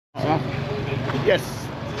Yes.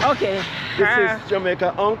 Okay. This is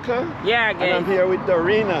Jamaica Uncle. Yeah, guys. And I'm here with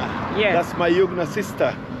Dorina. Yes. That's my Yugna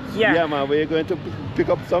sister. Yeah. Yeah, man. We're going to pick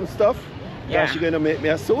up some stuff. Yeah. She's going to make me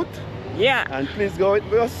a suit. Yeah. And please go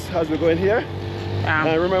with us as we go in here.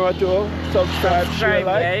 And remember to subscribe, share,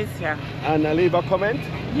 like, guys. Yeah. and leave a comment.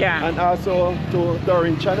 Yeah. And also to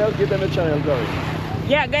Doreen channel. Give them a channel, Doreen.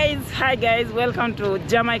 Yeah, guys. Hi, guys. Welcome to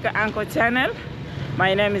Jamaica Uncle channel.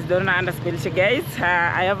 My name is Dorina _Elisha, guys.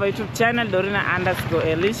 I have a YouTube channel, Dorina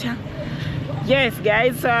 _Elisha. Yes,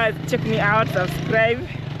 guys. Check me out. Subscribe.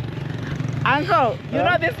 Uncle, you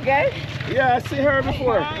know this guy? Yeah, I see her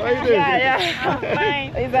before. How are you doing? Yeah.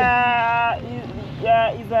 Fine. He's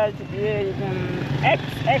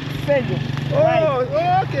ex-surgeon. Oh,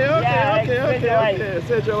 right. okay.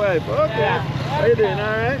 Said your wife. Okay. Yeah. How you doing?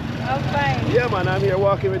 All right? I'm fine. Yeah, man. I'm here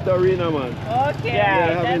walking with Dorina, man. Okay.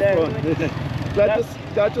 Yeah, having fun.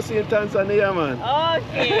 Glad to see you in Tanzania, man.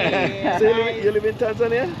 Okay. So you live in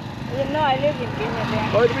Tanzania? No, I live in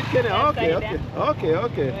Kenya. Oh, you live in Kenya?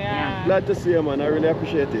 Okay. Yeah. Glad to see you, man. I really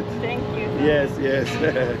appreciate it. Thank you. Yes.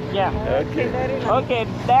 Yeah. Okay,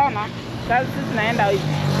 Dana. This is naenda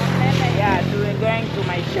hivi. Yeah, we're going to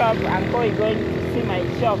my shop. Uncle is going to see my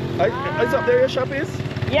shop. Is up there your shop is?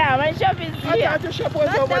 Yeah, my shop is here. I thought your shop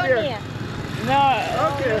was over there. No.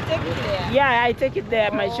 Okay. Yeah, I take it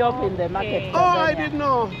there. My shop in the market. Oh, I didn't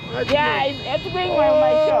know. It's going to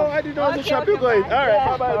my shop. I didn't know the shop you're going. All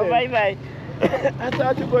right, bye-bye. Bye. I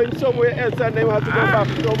thought you were going somewhere else and then we have to go back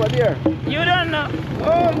over there. You don't know?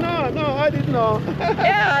 Oh, no, I didn't know.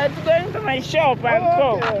 Yeah, it's going to my shop and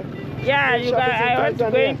go. Okay. Yeah, I was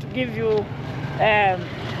going to give you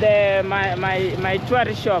my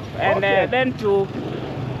tourist shop and then to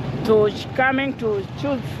coming to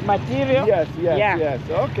choose material. Yes.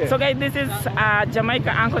 Okay. So guys, this is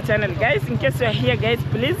Jamaica Uncle channel, guys. In case you're here, guys,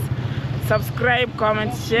 please subscribe,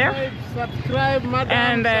 comment, share, Subscribe,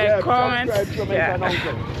 madam. and comment. Subscribe, Jamaica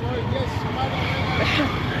Uncle.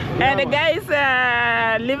 And guys,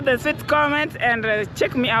 leave the sweet comment and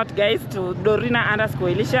check me out, guys, to Dorina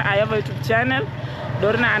 _Elisha. I have a YouTube channel,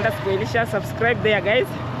 Dorina _Elisha. Subscribe there, guys.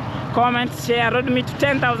 Comment, share, road me to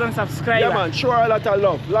 10,000 subscribers. Yeah, man. Show her a lot of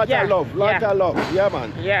love. Lot of love. Yeah,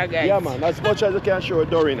 man. Yeah, guys. Yeah, man. As much as you can show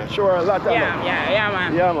Dorina. Show her a lot of love. Yeah,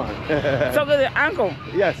 man. Yeah, man. So, Uncle.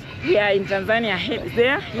 Yes. We are in Tanzania.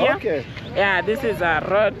 Here. Okay. Yeah, this is a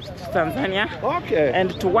road to Tanzania. Okay.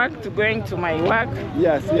 And to going to my work.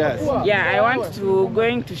 Yes. Yeah, I want to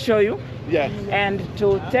going to show you. Yes. And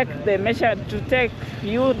to take the measurement.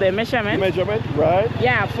 Measurement, right?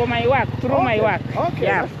 Yeah, for my work, through my work. Okay,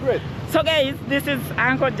 yeah. That's great. So guys, this is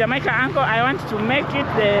Jamaica Uncle. I want to make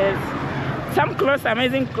it some clothes,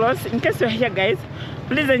 amazing clothes. In case you're here, guys,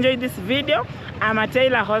 please enjoy this video. I'm a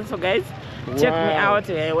tailor also, guys. Check me out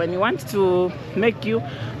when you want to make you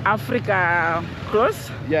Africa clothes.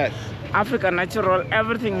 Yes. Africa natural,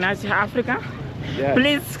 everything natural Africa. Yes.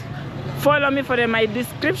 Please follow me for my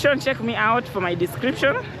description. Check me out for my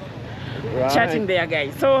description. Right. Chatting there,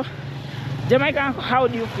 guys. So, Jamaica, how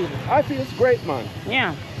do you feel? I feel great, man.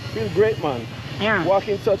 Yeah. Feel great, man. Yeah.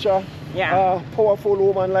 Walking such a powerful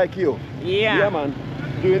woman like you. Yeah. Yeah, man.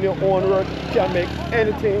 Doing your own work can make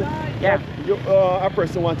anything that a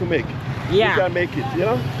person want to make. Yeah. You can make it, you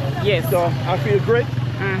know? Yes. So I feel great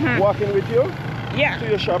walking with you. Yeah. To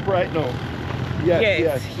your shop right now.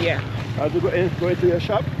 Yes. Yeah. As we go into your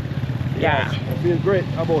shop. Yeah. Yes, I feel great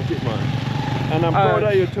about it, man. And I'm proud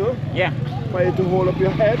of you too. Yeah. For you to hold up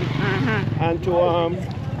your head and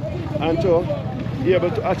to be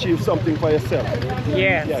able to achieve something for yourself.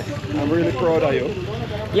 Yes. I'm really proud of you.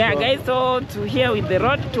 Yeah, guys, so to here with the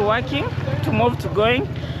road to working, to move to going.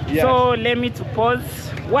 Yes. So let me to pause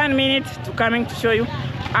 1 minute to coming to show you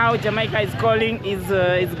how Jamaica is going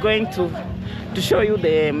to show you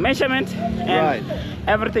the measurement and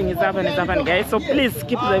everything is happening, guys. So please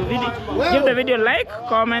keep the video, give the video like,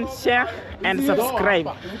 comment, share, and subscribe.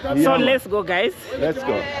 So let's go, guys. Let's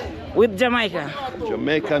go. With Jamaica.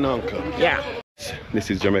 Jamaican Uncle. Yeah. This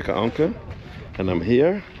is Jamaica Uncle, and I'm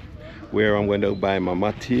here where I'm going to buy my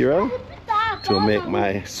material to make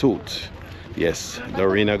my suit. Yes,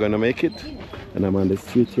 Dorina gonna make it, and I'm on the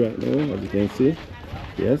street right now, as you can see.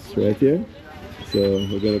 Yes, right here. So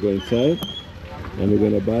we're gonna go inside and we're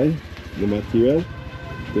gonna buy the material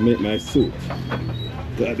to make my suit.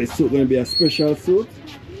 So this suit gonna be a special suit.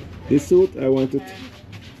 This suit I want to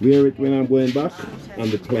wear it when I'm going back on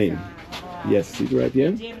the plane. Yes, see it right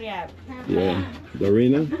here. Yeah,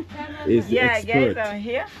 Dorina is the expert. Guys, I'm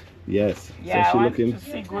here. Yes, yeah, so she's looking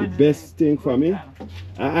the best thing for me.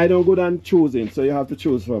 I don't good on choosing, so you have to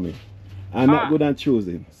choose for me. I'm not good on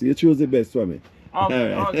choosing, so you choose the best for me.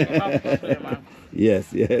 Okay, okay, no problem.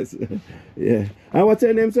 Yes, yes. Yeah. And what's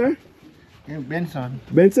your name, sir? Benson.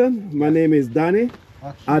 Benson? My name is Danny,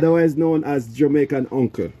 Okay. otherwise known as Jamaican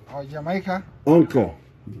Uncle. Oh, Jamaica? Uncle.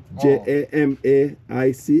 Jamaican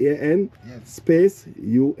Yes. space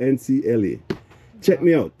UNCLE. Check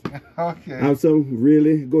me out. Okay. I have some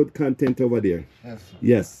really good content over there. Yes.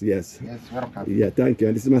 Yes, yes. Yes, welcome. Yeah, thank you.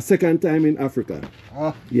 And this is my second time in Africa.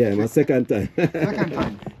 Oh, Yeah, my second time. second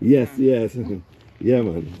time. Yes, yes. Yeah,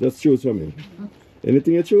 man. Just choose for me.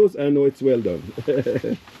 Anything you choose, I know it's well done.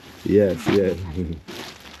 Yes, yes.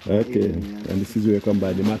 Okay. And this is where you can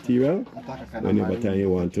buy the material. Whenever time you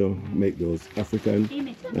want to make those African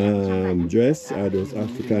dress or those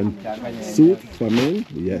African suit for men.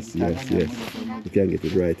 Yes, yes, yes. You can get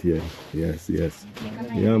it right here. Yes, yes.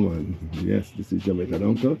 Yeah, man. Yes, this is Jamaican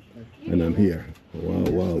Uncle. And I'm here. Wow,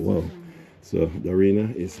 wow, wow. So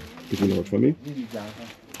Dorina is picking out for me.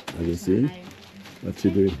 As you see, what she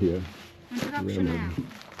doing here. Yeah, man.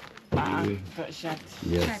 Really.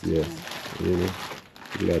 Yes, yes. Really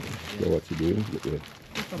glad for what you're doing. Look there.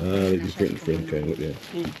 All the different kind. Look there.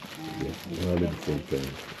 Yeah. All the different kind.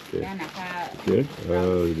 Okay. Okay.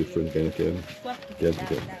 All the different kind. Okay. Yes,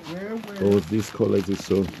 okay. Oh, these colors is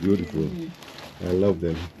so beautiful. I love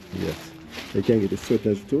them. Yes. You can get the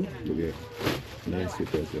sweaters too. Look here. Nice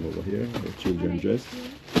sweaters them over here. The children dress.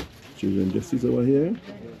 Children dresses over here.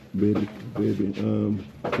 Baby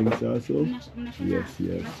things also. Yes,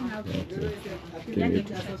 yes. Okay. Can you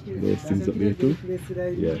get those things up there too?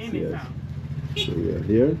 Yes, yes. So we are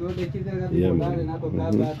here. Yeah, man.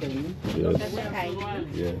 Yes.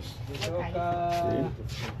 Yes.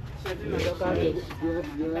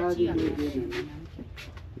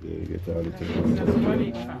 Yeah, you get all the things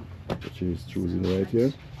that she's choosing right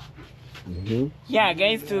here. Yeah,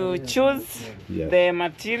 guys, to choose the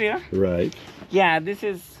material. Right. Yeah, this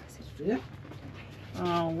is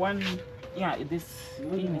one. Yeah, this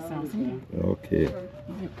is something. Okay.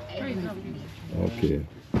 Okay.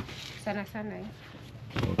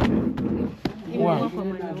 Wow.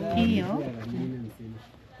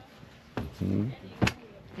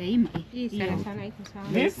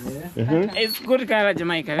 This is good color,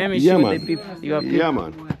 Jamaica. Let me show man. the people. Your people. Yeah,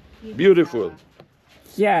 man. Beautiful.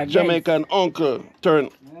 Yeah, guys. Jamaican uncle turn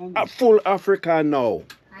a full African now.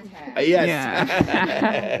 Yes. Yeah.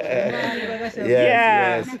 Yes.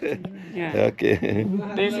 Yes. Yeah. Okay.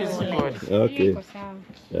 This is good. Okay.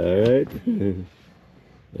 All right.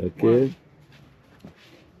 Okay.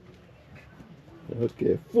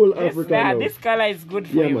 Okay. Full African now. This color is good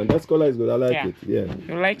for Yeah, you. man. That color is good. I like Yeah. it. Yeah.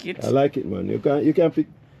 You like it? I like it, man. You can pick.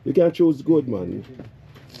 You can choose good, man.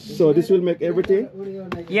 So this will make everything.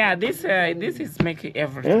 Yeah, this is making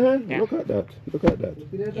everything. Yeah. Look at that. Look at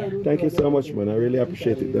that. Thank you so much, man. I really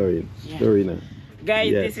appreciate it, Dorina.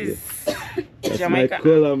 Guys, Yes, this is That's Jamaica. my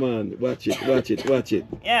color, man. Watch it, watch it, watch it.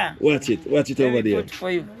 Yeah. Watch it Very over there. good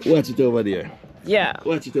for you. Watch it over there. Yeah.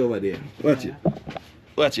 Watch it over there. Watch it.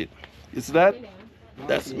 Watch it. You see that?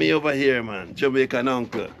 That's me over here, man. Jamaican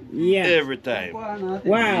uncle. Yeah. Every time. Wow.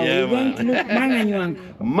 Yeah, You're going to man. look manganyo.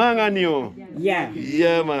 Manganyo. Yeah.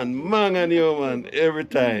 Yeah, man. Manganyo, man. Every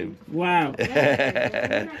time. Wow.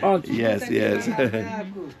 Okay. Yes, yes.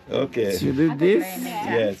 Okay. You do this.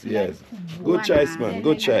 Yes, yes. Good choice, man.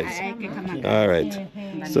 Good choice. All right.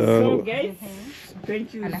 So So, guys,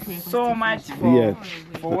 thank you so much for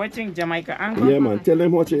watching Jamaica Uncle. yeah, man. Tell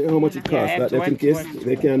them how much it costs. Yeah, That in case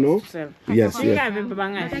they can know. Yes, yes.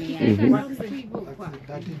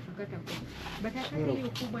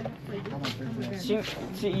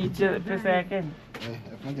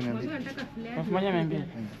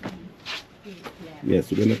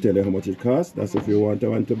 Yes, we're gonna tell you how much it costs. That's if you want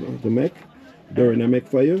one to make. During I make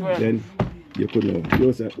for you, 12. then you could know.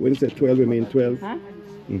 When you say 12, we mean 12. Huh?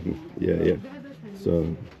 Yeah, yeah.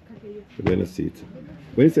 So we're gonna see it.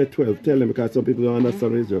 When you say 12, tell them because some people don't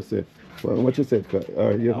understand. It's just say, well, what you said? You,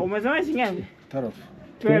 12.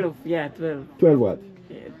 12, yeah, 12. 12 what?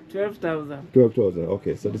 Yeah, 12,000. 12,000.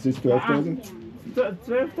 Okay, so this is 12,000.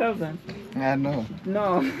 12,000? No.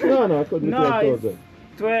 No. No, it couldn't be No, 12,000.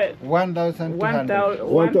 1,200.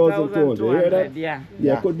 1,200. You hear that? Yeah.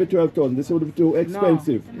 Yeah, it could be 12,000. This would be too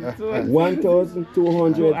expensive. No.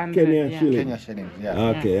 1,200 Kenyan yeah. shilling. Kenya shillings, yeah.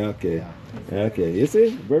 Okay, okay. Okay, you see?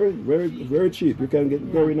 Very, very, very cheap. You can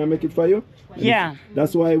get Doreen and make it for you. And Yeah.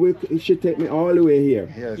 that's why she take me all the way here.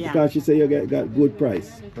 Yes. Yeah. Because she say you got good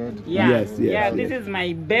price. Good. Yeah. Yes, yes, Yeah, yes. this is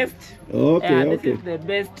my best. Okay, This okay. is the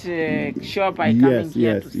best shop I come in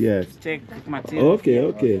here to take material. Okay,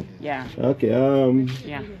 okay. Yeah. Okay,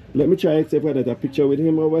 Yeah. let me try to get a picture with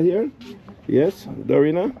him over here. Yes,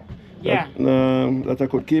 Dorina? Yeah. That I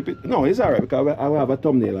could keep it. No, it's alright because I have a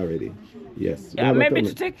thumbnail already. Yes. Yeah, maybe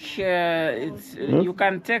to take, you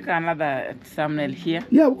can take another thumbnail here.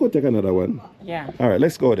 Yeah, we could take another one. Yeah. All right,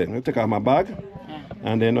 let's go then. We'll take out my bag. Yeah.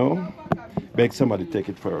 And then, beg somebody take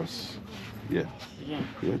it for us. Yeah. Yeah.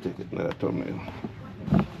 We'll take it, another thumbnail.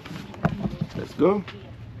 Let's go.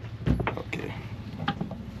 Okay.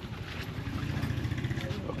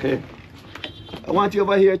 Okay. I want you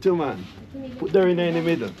over here too, man. Put Dorina in the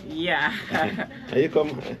middle. Yeah. And you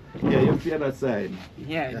come, yeah, you see on that side.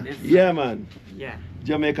 Yeah. Yeah, man. Yeah.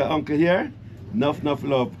 Jamaica uncle here. Enough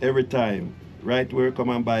love every time. Right where come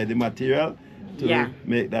and buy the material to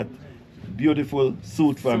make that beautiful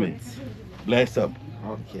suit for me. Bless up.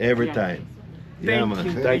 Okay. Every time. Yeah,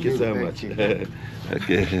 man. Thank you so much. Okay.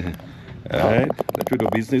 All right. Let's do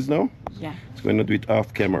business now. Yeah. It's going to do it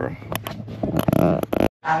off camera.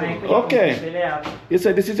 Okay. You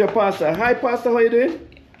said this is your pastor. Hi, pastor. How are you doing?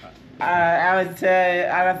 I'm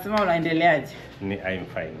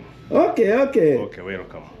fine. Okay. Okay,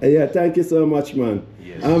 welcome. Yeah, thank you so much, man.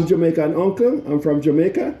 Yes. I'm Jamaican uncle. I'm from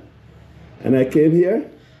Jamaica. And I came here.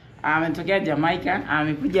 Ametokea Jamaica.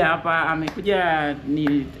 Amekuja hapa,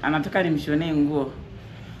 anataka nimshonee nguo.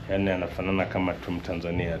 Yaani anafanana kama tu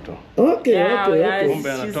Mtanzania tu. Okay.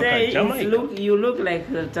 Kumbe anatoka Jamaica. You look like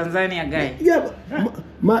a Tanzania guy. Yeah,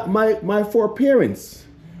 my four parents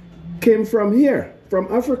came from here, from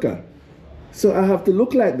Africa. So I have to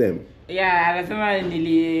look like them. Yeah, anasema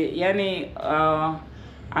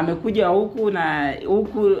amekuja huku na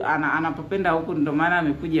huku anapopenda huku ndio maana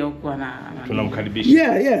amekuja huku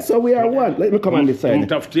tunamkaribisha. Yeah, so we are one. Let me come on this side.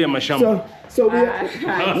 Mtafutie mashamba. So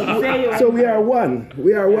we are one.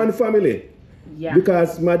 We are one family. Yeah.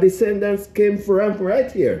 Because my descendants came from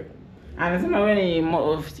right here. Anasema wewe ni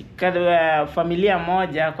familia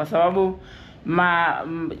moja kwa sababu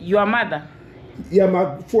your mother. Yeah, my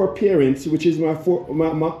four parents, which is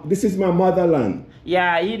this is my motherland.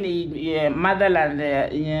 Yeah, hii ni motherland.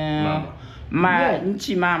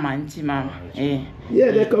 Nchi mama.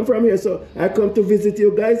 Yeah, they come from here, so I come to visit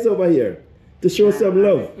you guys over here to show some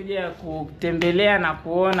love. Kuja kutembelea na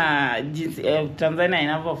kuona jinsi Tanzania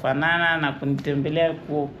inavyofanana na kunitembelea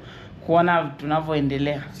kuona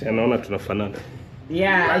tunavyoendelea. Si anaona tunafanana.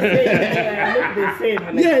 Yeah, I say look the same.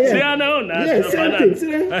 Yeah. Si anaona. Yeah,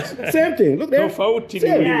 same thing. Look there. Tofauti ni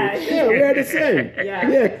Yeah, we are the same.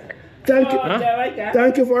 Yeah. Thank you.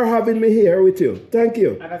 Thank you for having me here with you. Thank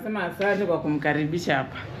you. Anasema asante kwa kumkaribisha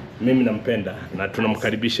hapa. Mimi nampenda na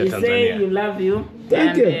tunamkaribisha Tanzania. He say you love you.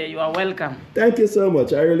 Thank you. You are welcome. Thank you so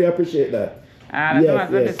much. I really appreciate that. Anasema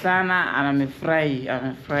asante sana, amefurahi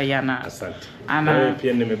Asante. Wewe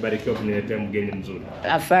pia nimebarikiwa kuniletea mgeni mzuri.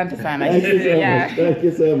 Asante sana. Thank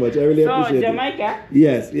you so much. I really appreciate it. So Jamaica?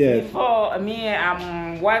 Yes. Before me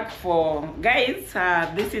work for guys,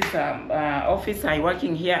 this is office I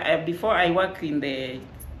working here. Before I work in the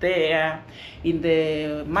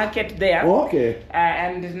market there. Okay.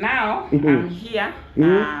 And now I'm here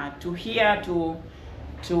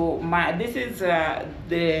this is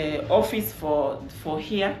the office for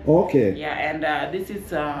here. Okay. Yeah, and this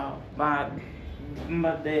is the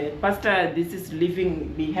pastor. This is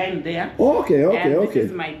living behind there. Okay. This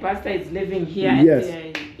is my pastor is living here. Yes.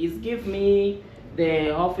 And, he's give me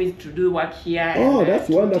the office to do work here. Oh, and, that's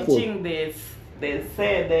wonderful. Teaching there's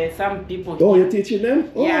some people. Oh, here. you're teaching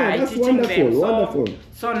them? Oh, Yeah, that's teaching wonderful. them. Wonderful.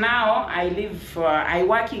 So now I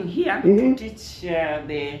working here to teach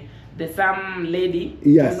some lady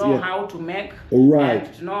to know how to make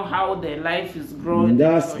and to know how the life is growing.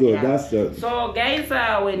 That's good. Yeah. That's good. So guys,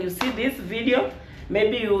 when you see this video,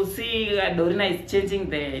 maybe you see Dorina is changing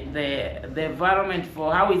the environment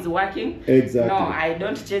for how it's working. Exactly. No, I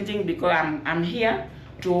don't changing because I'm here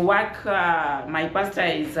to work. My pastor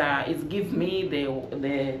is give me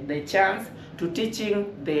the chance to teaching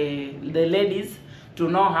the ladies to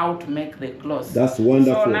know how to make the clothes. That's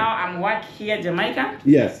wonderful. So now I'm working here, Jamaica.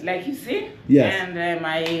 Yes. Like you see. Yes. And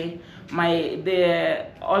my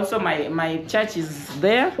church is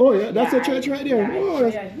there. Oh yeah, that's a church right there.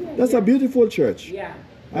 That's a beautiful church. Yeah.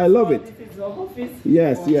 I love it. This is the office.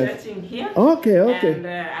 Yes. Church in here. Okay. And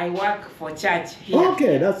I work for church here.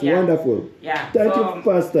 Okay, that's wonderful. Yeah. Thank you,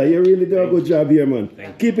 Pastor. You really do a good job here, man.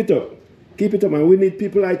 Keep it up. Keep it up, man. We need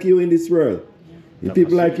people like you in this world.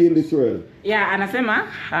 People like you in this world. Yeah, anasema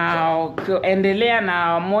endelea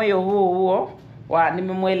na moyo huo.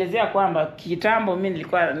 Nimemuelezea kwamba kitambo mimi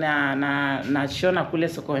nilikuwa na shona kule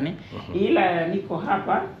sokoni. Ila niko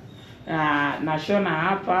hapa na shona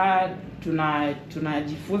hapa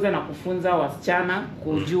tunajifunza na kufunza wasichana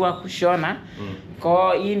kujua kushona.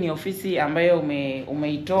 Kwa hii ni ofisi ambayo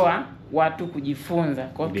umeitoa watu kujifunza.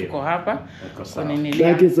 Kwa tuko hapa.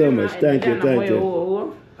 Thank you so much. Thank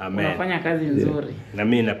you. Amen. Unafanya kazi nzuri. Na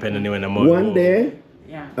mimi napenda niwe na moyo. One day,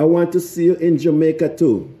 I want to see you in Jamaica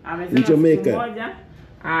too. In Jamaica.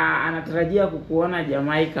 Anatarajia kukuona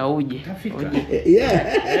Jamaica uje. Yeah.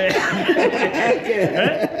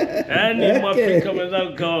 Ni Mwafrika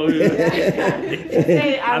mwenzangu kama huyo.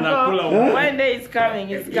 Anakula one day is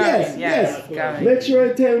coming, it's coming. Yes. It's coming. Make sure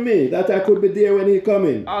you tell me that I could be there when he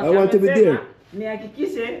coming. Okay, I want to be there.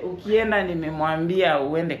 Nihakikishe ukienda nimemwambia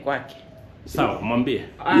uende kwake. Sawa, mwambie.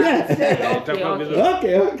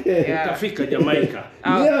 Okay. Utafika Jamaica.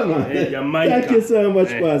 Yeah, man. Jamaica. Thank you so much,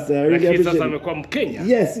 Pastor. I really appreciate it. Sasa amekuwa Mkenya.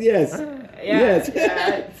 Yes. Yes.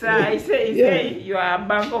 So I say you are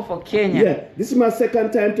banko for Kenya. Yeah, this is my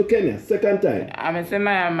second time to Kenya. Second time.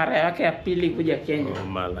 Amesema mara yake ya pili kuja Kenya.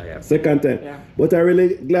 Second time. Yeah. But I'm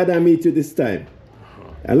really glad I meet you this time.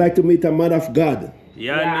 I like to meet a man of God.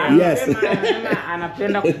 Yes.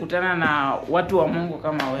 Anapenda kukutana na watu wa Mungu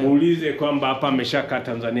kama wewe. Muulize kwamba hapa ameshakaa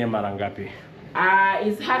Tanzania mara ngapi?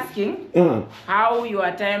 Is asking how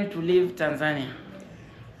your time to leave Tanzania.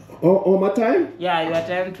 Oh, my time? Yeah, your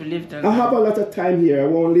time to leave Tanzania. I have a lot of time here. I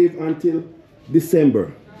won't leave until December.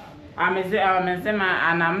 Amesema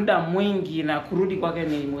ana muda mwingi na kurudi kwake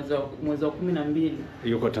ni mwezi wa 12.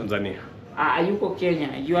 Yuko Tanzania. Yuko Kenya.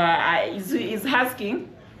 You are is asking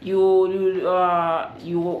you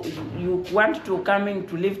want to come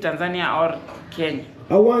to live Tanzania or Kenya?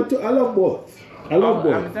 I love both.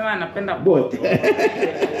 Amesema anapenda both.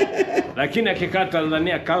 Lakini akikaa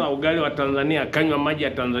Tanzania kala ugali wa Tanzania, kanywa maji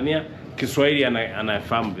ya Tanzania, Kiswahili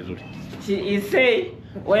anafahamu vizuri. He say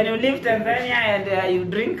when you live Tanzania and you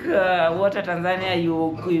drink water Tanzania,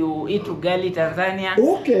 you eat ugali Tanzania.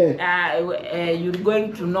 Okay. You're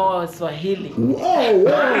going to know Swahili. Whoa.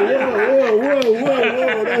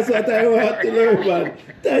 That's what I want to learn, man.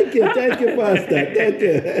 Thank you, Pastor. Thank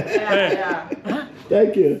you. Yeah.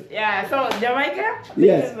 Thank you. Yeah, so Jamaica,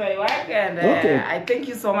 yes. This is my work, and I thank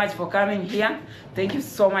you so much for coming here. Thank you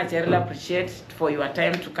so much. I really appreciate for your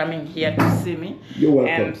time to coming here to see me. You're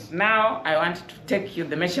welcome. And now I want to take you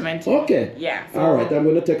the measurement. Okay. Yeah. So all right, I'm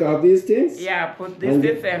going to take off these things. Yeah, put this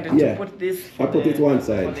and to put this. I'll put it one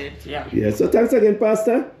side. Yeah. So thanks again,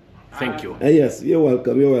 Pastor. Thank you. Yes, you're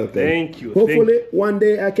welcome. Thank you. Hopefully one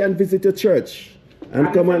day I can visit your church.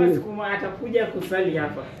 And come on.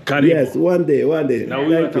 Yes, one day.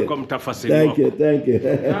 Thank you. Thank you.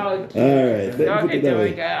 All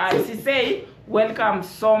right. She say welcome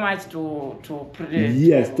so much to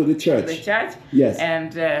the church. The church. Yes.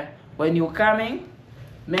 And when you're coming,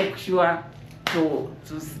 make sure to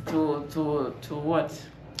what?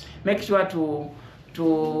 Make sure to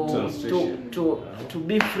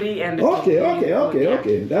be free and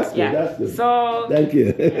okay. That's good. So thank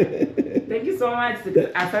you. Thank you so much.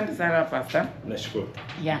 Asante sana, Pastor.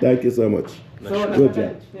 Yeah. Thank you so much. Good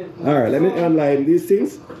job. All right, let me unline these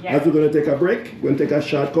things. Yeah. As we're going to take a break, we're going to take a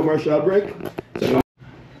short commercial break.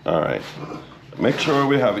 All right. Make sure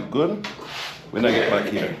we have it good when I get back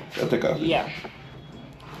here. I'll take a... Yeah.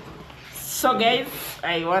 So guys,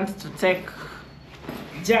 I want to take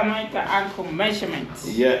Jamaica ankle measurements.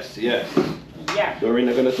 Yes. Yeah. Doreen,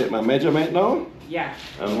 going to take my measurement now. Yeah.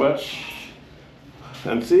 And watch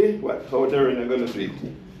and see how Doreen going to do it.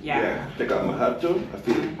 Yeah. Take out my hat too. I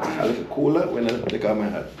feel a little cooler when I take out my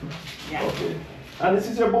hat. Yeah. Okay. And this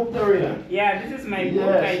is your book, Doreen? Yeah, this is my book.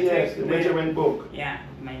 Yes, the measurement book. Yeah,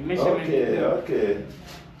 my measurement book. Okay.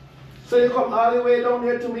 So you come all the way down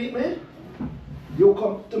here to meet me? You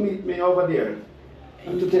come to meet me over there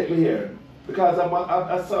and to take me here. Because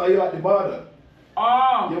I saw you at the border.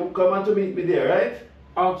 Oh. You come on to meet me there, right?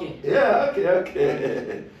 Okay. Yeah,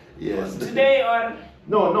 okay. Yes. Today or?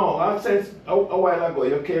 No. I said a while ago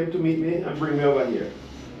you came to meet me and bring me over here.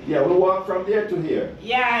 Yeah, we'll walk from there to here.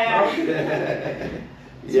 Yeah. Okay.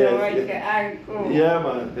 Yes. Yeah,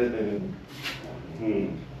 man.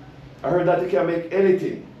 I heard that you can make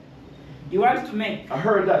anything. You want to make? I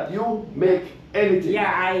heard that you make anything.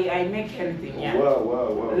 Yeah, I make anything. Yeah.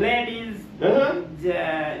 Wow. Ladies,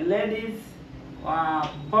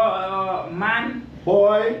 man,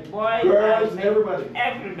 boy, girls, everybody.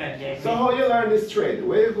 Everybody. So how you learn this trade?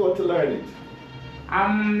 Where you go to learn it?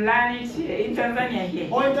 I'm learning it in Tanzania here.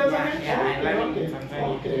 Oh, in Tanzania? Yeah, I learn it in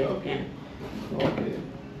Tanzania. Okay.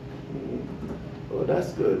 Oh,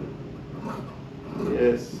 that's good.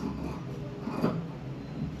 Yes.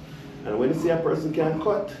 And when you see a person can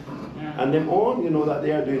cut, and them own, you know that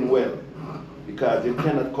they are doing well. Because you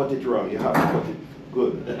cannot cut it wrong, you have to cut it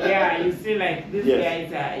good. Yeah, you see like this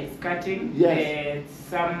guy is cutting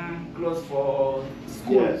some clothes for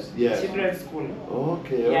school, children's school.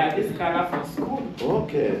 Okay. Yeah, this color for school.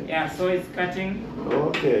 Okay. Yeah, so it's cutting.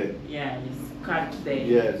 Okay. Yeah, he's cut the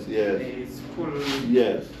Yes, yes. the school.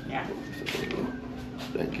 Yes. Yeah.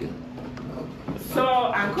 Thank you. So,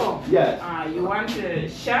 Uncle. Yes. You want a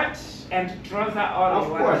shirt and trouser, or Of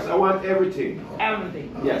you course, I want everything.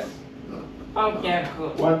 everything? Yes. Okay,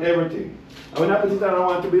 good. Want everything. And when I put it on, I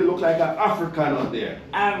want to be look like an African out there.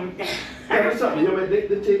 Tell me something. You make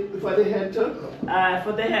the tape for the head too?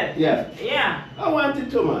 For the head. Yeah. Yeah. I want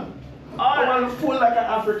it too, man. Oh, I want to full like an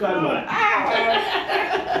African man.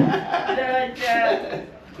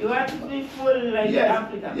 You want to be full like Yes.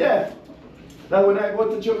 African? Yeah. That when I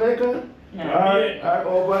go to Jamaica, Yeah. or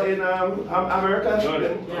over in America.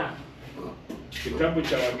 Jordan. Yeah. Kitabu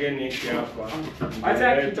cha wageni hiki hapa.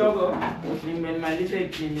 Acha kidogo nimemaliza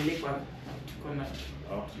nilikuwa kuna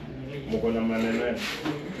Mko na maneno yetu.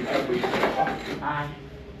 Kitabu hiki hapa.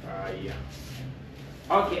 Haya.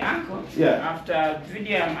 Okay, Uncle. Yeah. After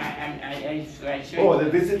video, I show you. Oh, the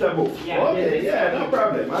visitor book. Yeah, Okay, the yeah, visitor no book.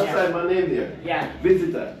 problem. I'll Yeah. sign my name there. Yeah.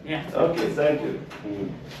 Visitor. Yeah. Okay, thank you.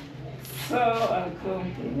 So, Uncle,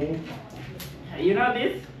 you know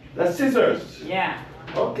this? That's scissors. Yeah.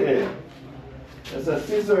 Okay. That's a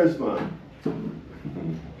scissors, man.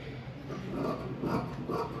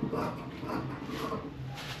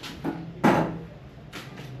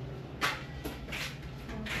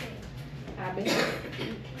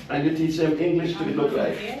 And you teach them English to look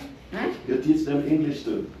like? Huh? You teach them English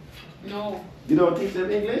too? No. You don't teach them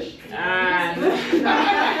English? Okay.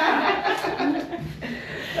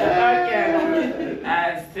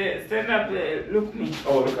 Stand up, look me.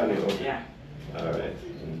 Oh, look at it. Okay. Yeah. All right.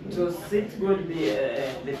 To sit good,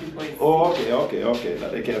 the people. Oh, okay. Now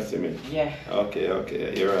they can't see me. Yeah. Okay.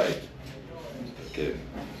 You're right. Okay.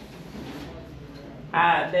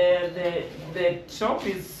 The top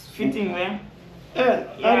is fitting well.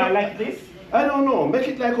 Yeah, Like this. I don't know. Make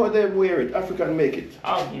it like how they wear it. African make it.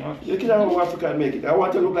 Okay. Look at how African make it. I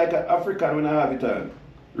want to look like an African when I have it on.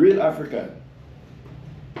 Real African.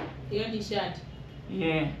 Hiyo ni shirt.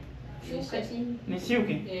 Yeah. Shuka chini.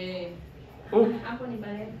 Nishuke. Hapo ni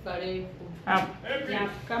barefu. Hapo. Ya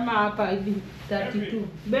kama hapa hivi 32.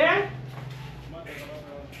 There.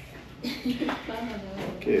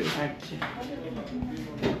 Okay. Okay.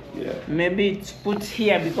 Yeah. Maybe it's put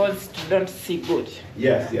here because you don't see good.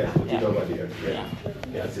 Yes. Put it Yeah. over there. Yeah.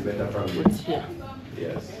 Yeah, see better from Put here. here.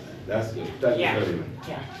 Yes. That's good. That's Yeah. very good.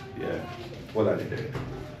 Yeah. Yeah. Hold on there.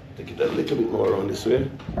 Take it a little bit more around this way.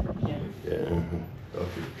 Yeah. Yeah.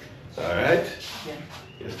 Okay. All right. Yeah.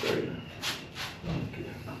 Yes, very good. Okay.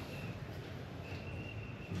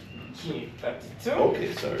 Okay. 32.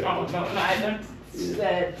 Okay, sorry. Oh no, I don't. Just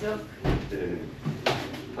Uh,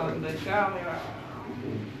 on the camera.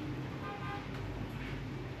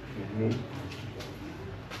 mhm.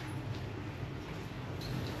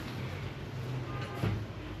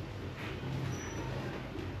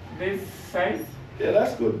 This size. Yeah,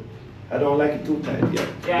 that's good. I don't like it too tight. Yeah.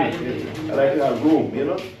 Yeah, I like to have room, you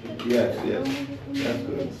know? Yes. That's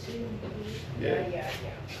good. Yeah.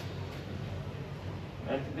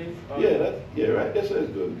 Like this. Yeah, right. That's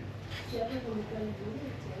good.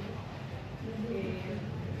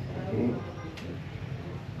 Mhm.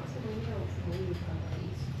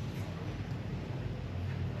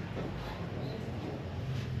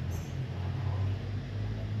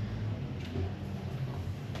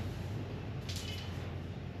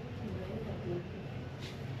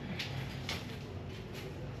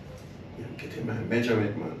 Yeah, getting my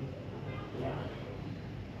measurement, man.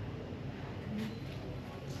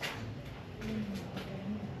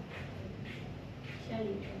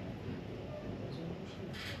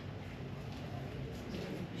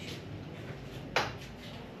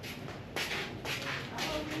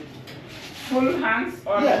 Full hands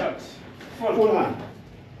or Yeah. short? Full hand.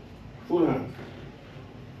 Full hand.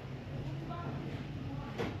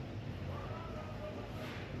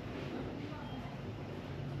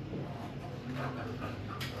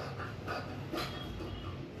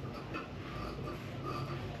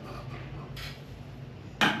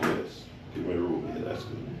 Yes. Give me room. Yeah, that's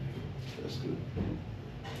good. That's good.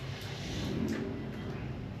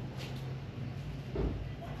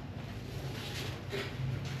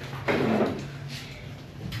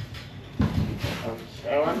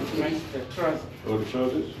 I want to match the trouser. Oh, the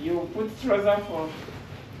trousers? You put trouser for.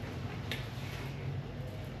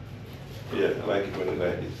 Yeah, I like it when it's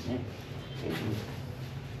like this. Mhm.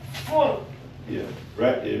 Full. Yeah,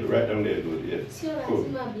 right down there, good. Yeah, Sio cool.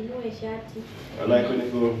 lazima binue shati. I like when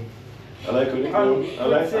it go. I like when it Oh, go. I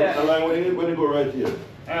like when it go right here.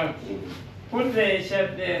 Put the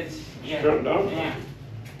shirt there. Yeah. Straight down? Yeah.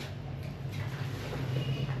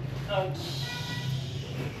 Okay.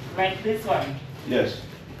 Like this one. Yes.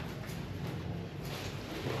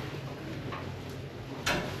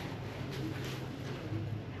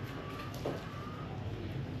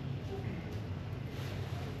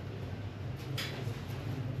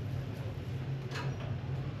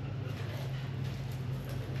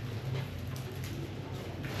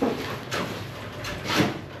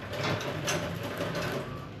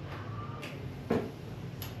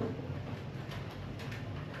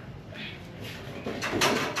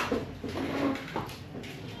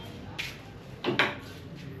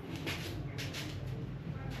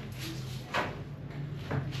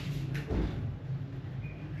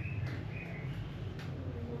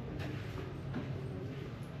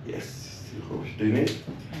 Yes. You hope she's doing it?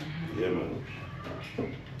 Yeah, man.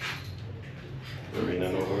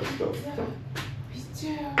 Dorina know her stuff.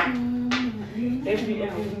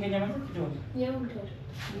 Everything in your mouth? Yeah, mtoto.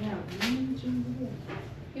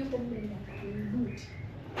 Yuko mbele.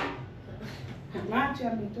 Macho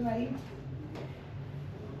ametoa hii.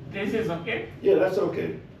 This is okay? Yeah, that's okay.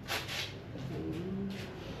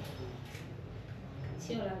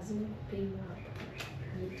 Sio lazima kupima.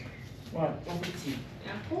 What? Obiti.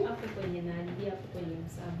 Hapo kwenye nani, hapo kwenye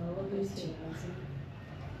msamba wao sio lazima.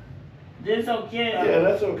 This okay? Yeah,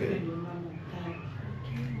 that's okay.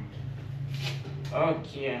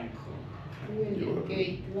 Okay, uncle.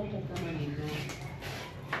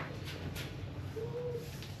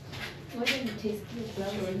 Ngoja nitesikie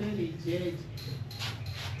kwanza.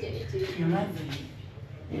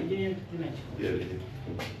 Yeah.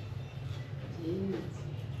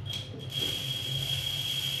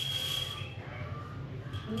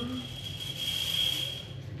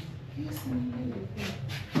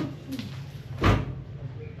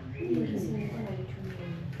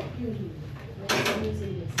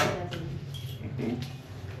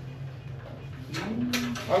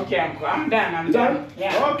 Okay, uncle. I'm done. I'm done.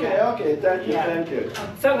 Yeah. Okay, okay. Thank you, Yeah. thank you.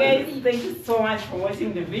 So guys, thank you so much for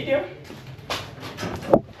watching the video.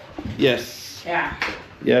 Yes. Yeah.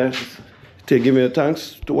 Yes. Give me a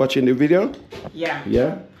thanks to watching the video. Yeah.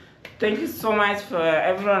 Yeah. Thank you so much for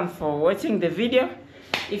everyone for watching the video.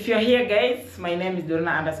 If you're here, guys, my name is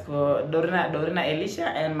Dorina Elisha,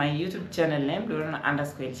 and my YouTube channel name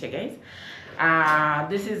Dorina_Elisha, guys.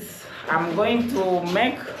 I'm going to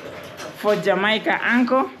make for Jamaica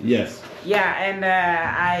uncle. Yes. Yeah, and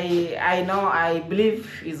I believe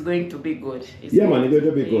it's going to be good. It's Yeah, man, it's going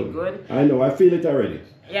to be good. I know, I feel it already.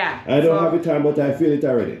 Yeah. I don't have the time, but I feel it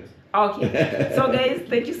already. Okay. So guys,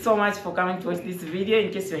 thank you so much for coming to watch this video. In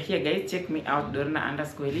case you're here, guys, check me out,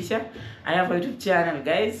 Dorina_Elisha. I have a YouTube channel,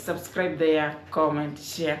 guys. Subscribe there, comment,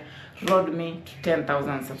 share. Road me to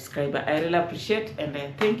 10,000 subscribers. I really appreciate, and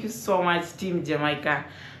thank you so much, Team Jamaica,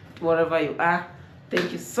 wherever you are.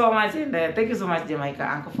 Thank you so much, and thank you so much, Jamaica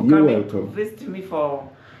uncle, for coming to visit me for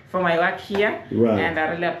my work here. Right. And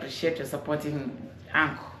I really appreciate your supporting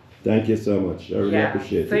uncle. Thank you so much. I really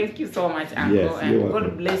appreciate it. Thank you so much, uncle. Yes, and you're welcome.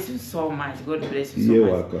 God bless you so much. God bless you so You're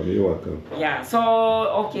much. welcome. You're welcome. Yeah. So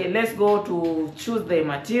okay, let's go to choose the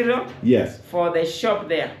material. Yes. For the shop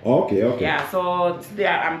there. Okay. Okay. Yeah. So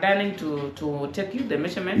there, I'm planning to take you the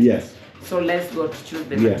measurements. Yes. So let's go to choose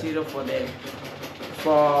the Yeah. material for the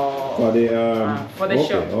okay,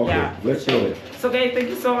 shop. Okay. Yeah. Let's do it. So guys, thank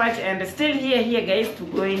you so much, and still here guys to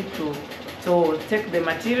going to take the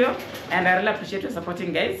material, and I really appreciate your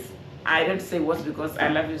supporting, guys. I don't say what because I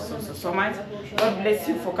love you so much. God bless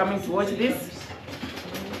you for coming to watch this.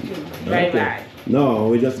 Bye bye. No,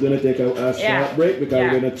 we're just gonna take a short break because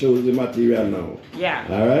we're gonna choose the material now. Yeah.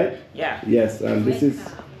 All right. Yeah. Yes, and this is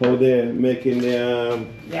how they're making the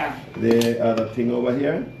other thing over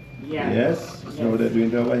here. Yeah. Yes. So they're doing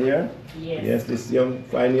it over here. Yes. Yes, this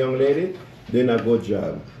fine young lady doing a good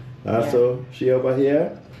job. Also, she over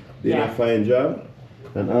here doing a fine job.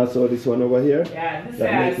 And also this one over here. Yeah, this is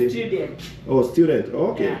a student. Oh, student.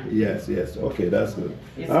 Okay. Yeah. Yes. Okay, that's good.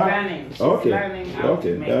 It's learning. She's learning how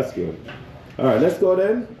to make. That's good. All right, let's go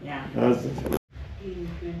then. Yeah.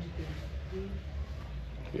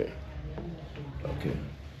 Yeah. Okay.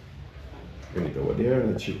 Bring it over there,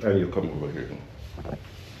 and you come over here.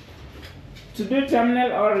 To do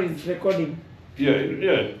thumbnail or is recording? Yeah.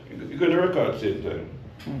 You're gonna record same time.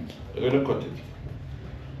 You're gonna cut it.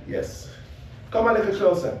 Yes. Come a little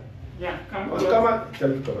closer. Yeah, come on. closer. Come on. Tell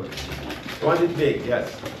me, come on. I want it big.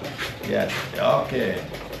 Yes. Yes. Okay.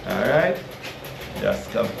 All right. Just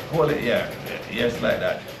come. Hold it here. Yes, like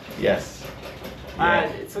that. Yes.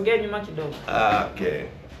 So again, you mark it down. Okay.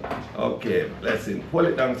 Okay. Let's see. Hold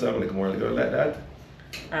it down some like more. Go like that.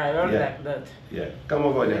 I don't like that. Yeah. Come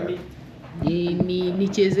over there.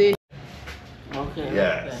 Nicheze. Okay.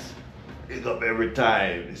 Yes. Pick up every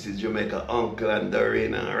time. This is Jamaica Uncle and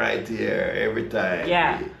Dorina right here. Every time.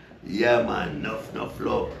 Yeah. Yeah, man. Enough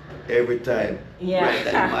love. Every time. Yeah. Right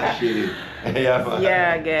at the machine. Yeah, man.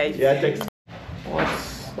 Yeah, guys. Yeah, text.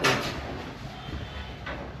 What's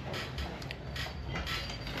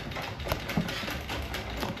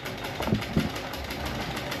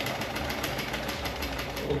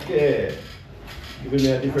Okay. Give me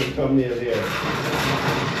a different thumbnail here.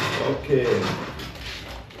 Okay.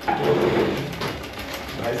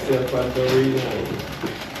 Myself and Dorina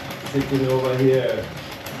sitting over here.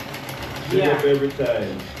 Big up every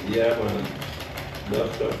time. Yeah, man.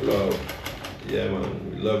 Love. Yeah,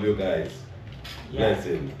 man. We love you guys. Yeah.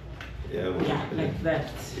 Blessing. Yeah, man. Yeah, like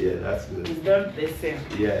that. Yeah, that's good. It's not the same.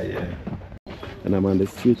 Yeah, yeah. And I'm on the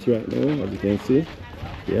street right now, as you can see.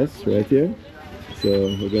 Yes, right here. So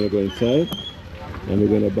we're gonna go inside and we're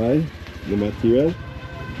gonna buy the material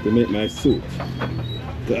to make my suit.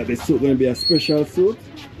 So this suit gonna be a special suit.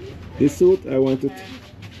 This suit I want to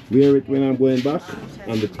wear it when I'm going back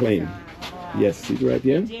on the plane. Yes, see it right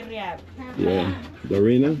here? Yeah.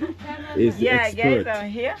 Dorina is the expert. Guys, I'm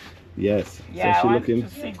here. Yes, Yeah, so I she's want looking to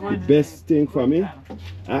see the good. best thing for me.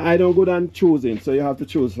 I don't good on choosing, so you have to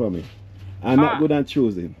choose for me. I'm not good on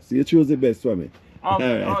choosing, so you choose the best for me.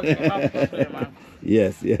 Okay, All right. okay, no problem.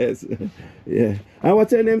 Yes, yes. Yeah. And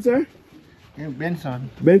what's your name, sir? Benson.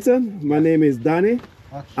 Benson? My name is Danny,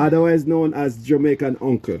 Okay. otherwise known as Jamaican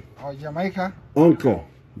Uncle. Oh, Jamaica. Uncle.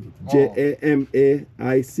 Jamaican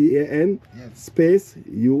Yes. space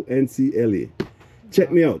UNCLE. Check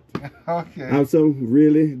me out. Okay. I have some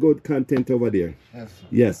really good content over there. Yes.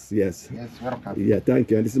 Yes, yes. Yes, welcome. Yeah,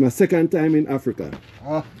 thank you. And this is my second time in Africa.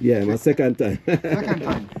 Oh, Yeah, my second time. second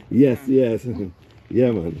time. Yes, yes.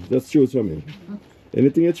 Yeah, man. Just choose for me.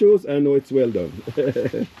 Anything you choose, I know it's well done.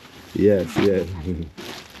 Yes, yes.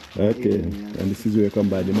 Okay. And this is where you come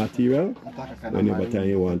buy the material. Whenever time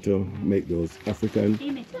you want to make those African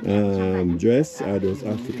dress or those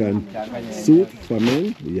African suit for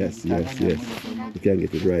men. Yes, yes, yes. You can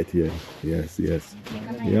get it right here. Yes, yes.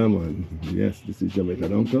 Yeah, man. Yes, this is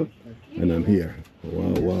Jamaican Uncle. And I'm here.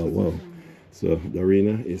 Wow, wow, wow. So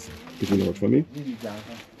Dorina is picking out for me.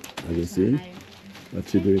 As you see, what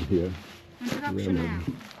she doing here. Yeah, man.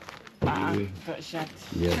 Got shot.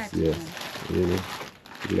 Yes, yes. Really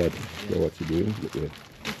glad for what you're doing. Look there.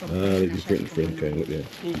 All the different kind. Look there.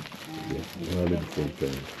 Yeah. All the different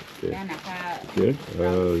kind. Okay. Okay.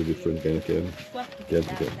 All the different kind. Okay.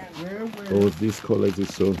 Okay. Oh, these colors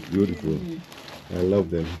is so beautiful. I love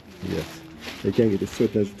them. Yes. You can get the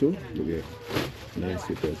sweaters too. Look there. Nice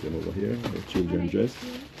sweaters them over here. The children dress.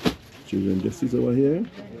 Children dresses over here.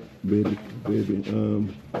 Baby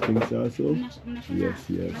things also. Yes,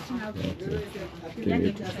 yes. Okay. Can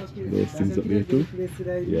you get those things up there too?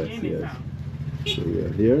 Yes, yes. So we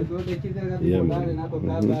are here. Yeah, man.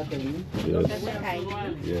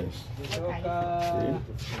 Yes. Yes.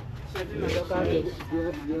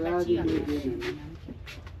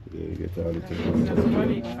 Yeah, you get all the things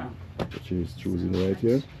that she's choosing right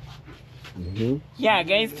here. Yeah,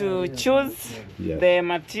 guys, to choose the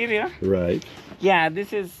material. Right. Yeah,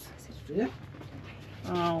 this is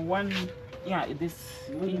one. Yeah, this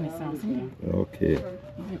is something. Okay.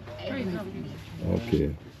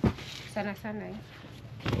 Okay.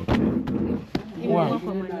 Wow.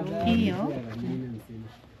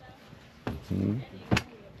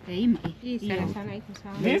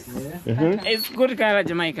 This is good color,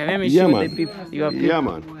 Jamaica. Let me show man. the people. Your people. Yeah,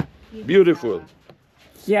 man. Beautiful.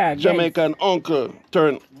 Yeah, guys. Jamaican uncle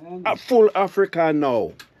turn a full African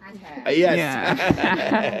now. Yes. Yeah.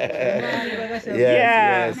 Yes.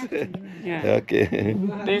 Yeah. Yes. Okay.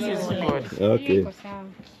 This is good. Okay.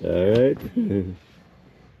 All right.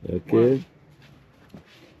 Okay.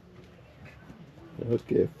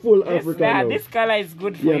 Okay. Full African now. This color is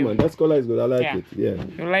good for Yeah, you. man. That color is good. I like Yeah. it. Yeah.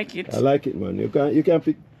 You like it? I like it, man. You can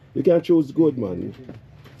pick. You can choose good, man.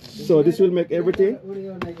 So this will make everything.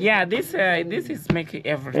 Yeah, this is making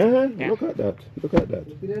everything. Yeah. Look at that. Look at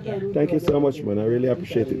that. Thank you so much, man. I really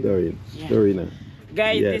appreciate it, Dorina.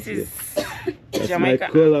 Guys, Yes, this is That's Jamaica.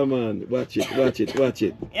 my color, man. Watch it, watch it, watch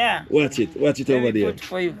it. Yeah. Watch it Very over there. good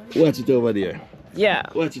for you. Watch it over there. Yeah.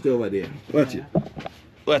 Watch it over there. Watch it.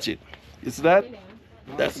 Watch it. You see that?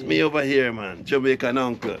 That's me over here, man. Jamaican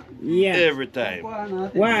uncle. Yeah. Every time.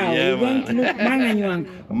 Wow. Yeah, You're going to man. look manganyo.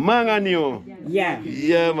 Manganyo. Yeah.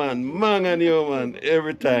 Yeah, man. Manganyo, man.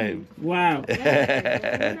 Every time. Wow.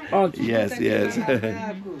 Okay. Yes, yes.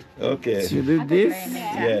 Okay. You do this.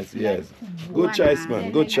 Yes, yes. Good choice,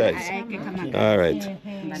 man. Good choice. All right.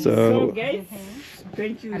 So So, guys,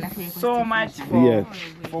 thank you so much Yeah.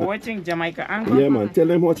 for watching Jamaica Uncle. yeah, man. Tell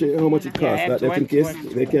them how much it Yeah, costs. That in case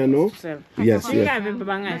they can know. Yes, yes.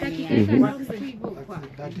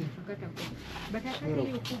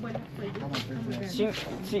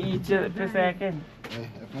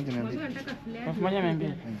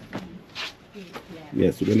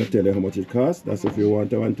 Yes, we're gonna tell you how much it costs. That's if you want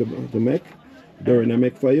to make. During I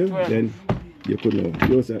make for you, 12. then you could know.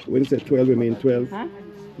 When you say 12, we mean 12. Huh?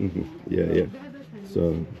 Yeah, yeah.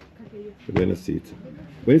 So we're gonna see it.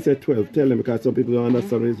 When you say 12, tell them because some people don't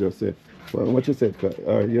understand. It's just say, well, what you said? You,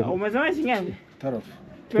 12.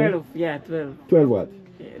 12, yeah, 12. 12 what?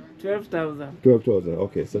 Yeah, 12,000. 12,000.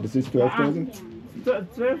 Okay, so this is 12,000.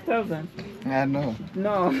 12,000? No.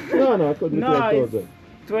 No. No, no, I couldn't be No, 12,000.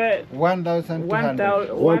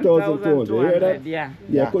 1,200. 1,200. You hear that? Yeah.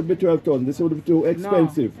 Yeah, could be 12,000. This would be too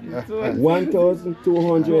expensive. No,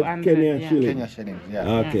 1,200 Kenya yeah. shilling. Kenya shillings, yeah.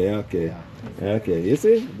 Okay. Okay. You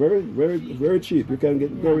see, very cheap. You can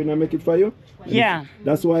get Doreen and make it for you. Yeah.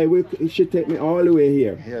 That's why she take me all the way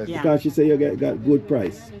here. Yes. Yeah. Because she say you got good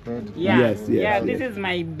price. Good. Yeah. Yes, Yeah, yes. this is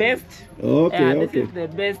my best. Okay, This okay. is the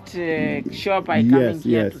best shop I come in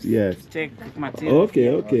here to take material.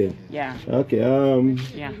 Okay. Yeah. Okay.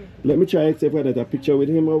 Yeah. Let me try to see if I get a picture with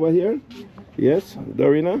him over here. Yes,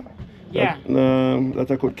 Dorina. Yeah. That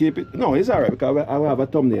I could keep it. No, it's alright because I have a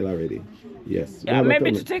thumbnail already. Yes. we have a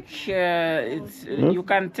Maybe to thumbnail. take, you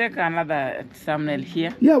can take another thumbnail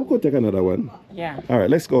here. Yeah, we could take another one. Yeah. All right,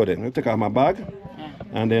 let's go then. We'll take out my bag Yeah.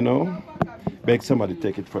 and then beg somebody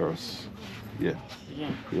take it for us. Yeah. Yeah.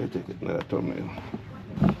 Yeah, take it, another thumbnail.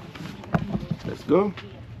 Let's go.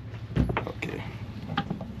 Okay.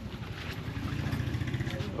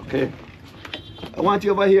 Okay. I want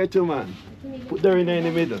you over here too, man. Put Dorina in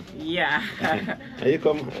the middle. Yeah. And you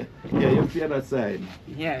come, yeah, you see that side.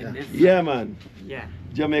 Yeah. Yeah, man. Yeah.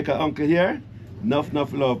 Jamaica uncle here. Enough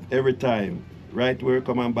love every time. Right where you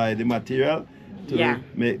come and buy the material to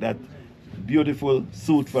make that beautiful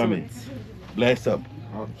suit for me. Bless up.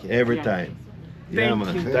 Okay. Every Yeah. time. Thank Yeah,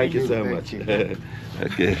 man. you. Thank you so Thank much. you.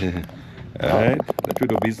 Okay. All right. Let's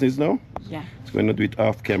do business now. Yeah. It's going to do it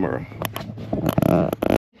off camera. Bye.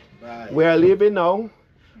 We are leaving now.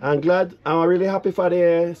 I'm really happy for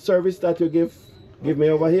the service that you give me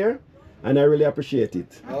over here, and I really appreciate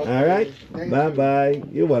it. Okay. All right. Thank Bye.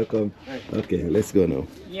 You're welcome. Okay, let's go now.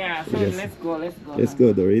 Yeah. So Yes. let's go. Let's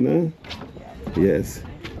go, Dorina. Yes.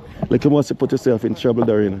 Like you must put yourself in trouble,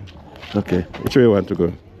 Dorina. Okay. Which way you want to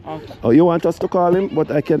go? Okay. Oh, you want us to call him, but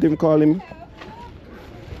I can't even call him.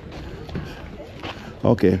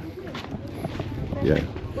 Okay. Yeah.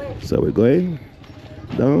 So we're going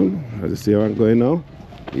down. As you see where I'm going now.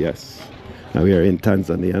 Yes. And we are in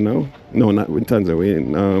Tanzania now. No, not in Tanzania. We're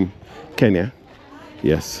in Kenya.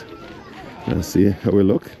 Yes. And see how we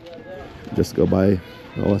look. Just go buy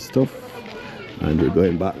our stuff. And we're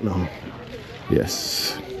going back now.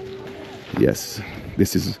 Yes. Yes.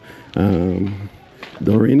 This is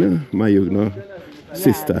Dorina, my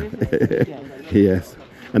sister. Yes.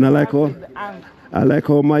 And I like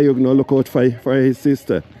how my look out for his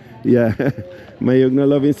sister. Yeah. My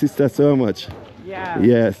love his sister so much. Yeah.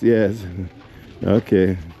 Yes.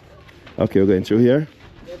 Okay. Okay, we're going through here.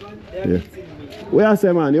 Yeah. Where I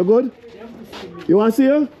say, man? You good? You want to see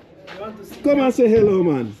you? Come and say hello,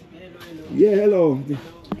 man. Yeah, hello.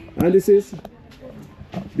 And this is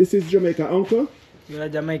Jamaica, uncle? You are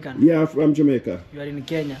Jamaican. Yeah, I'm from Jamaica. You are in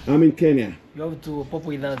Kenya. I'm in Kenya. You have to pop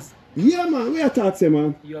with us. Yeah, man. We are talking,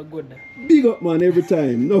 man. You are good. Big up, man, every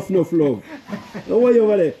time. Enough love. How are you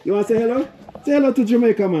over there? You want to say hello? Say hello to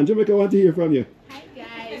Jamaica, man. Jamaica want to hear from you. Hi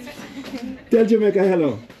guys. Tell Jamaica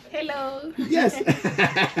hello. Hello. Yes.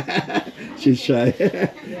 She's shy.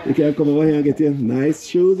 You can come over here and get your nice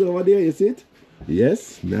shoes over there. You see it?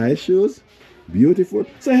 Yes, nice shoes. Beautiful.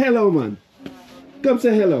 Say hello, man. Come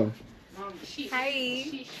say hello.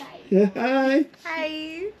 Hi. Yeah, hi.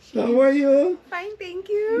 Hi. How are you? Fine, thank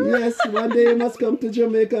you. Yes, one day you must come to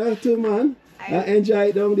Jamaica too, man. And enjoy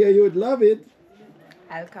it down there. You would love it.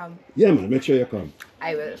 I'll come. Yeah, man. Make sure you come.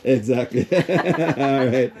 I will. Exactly. All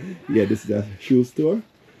right. Yeah, this is a shoe store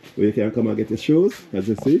where you can come and get your shoes, as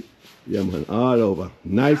you see. Yeah, man. All over.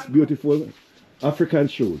 Nice, beautiful African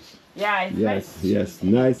shoes. Yeah, it's nice. Yes.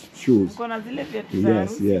 Nice shoes. Kuna zile viatu za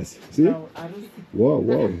harusi. Yes. See? Za harusi. Wow.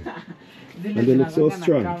 Zile And they look so zinakuanga na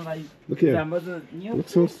strong. kamba Look here. ambazo nyeupe. Look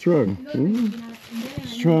so strong.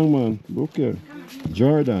 Strong, man. Look here.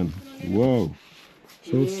 Jordan. Wow.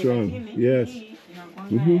 So strong. Yes.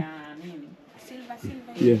 Inakuanga ya nini?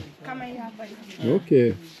 Yeah.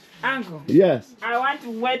 Okay. Uncle, Yes. I want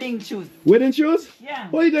wedding shoes. Wedding shoes? Yeah.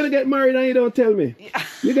 Oh, you gonna get married and you don't tell me?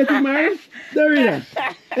 You getting married? Dorina?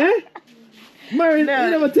 Eh? Married? You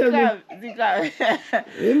never tell me.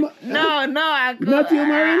 No, Uncle. Not you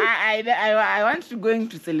married? I want to going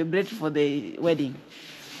to celebrate for the wedding.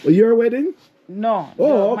 Your wedding? No.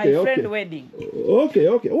 Oh, my okay, friend okay. wedding. Okay.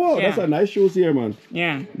 Oh, Yeah. that's a nice shoes here, man.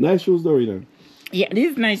 Yeah. Nice shoes, Dorina. Yeah,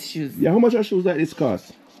 these nice shoes. Yeah, how much are shoes like this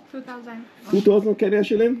cost? 2,000. 2,000 Kenyan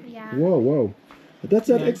shilling? Yeah. Wow. That's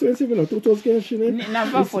not expensive, you know. 2,000 Kenyan shilling?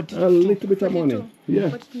 Number It's 42. a little bit of money. Yeah.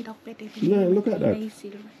 No, look at that.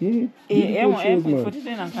 Eh, Beautiful shoes, man.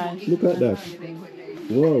 42 na kazi. Look at that.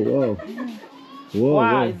 Wow.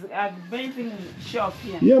 Wow, it's an amazing shop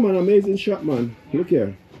here. Yeah, man, amazing shop, man. Look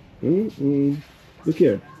here. Look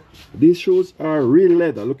here. These shoes are real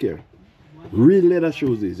leather. Look here. Real leather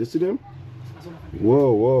shoes these. You see them?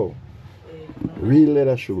 Wow. Real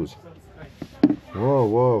leather shoes. Whoa,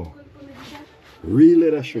 whoa. Real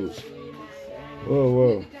leather shoes. Whoa,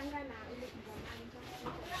 whoa.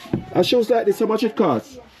 And shoes like this, how much it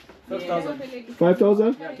costs? 5,000.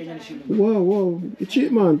 5,000? Yeah, Kenyan shilling. Wow, wow. It's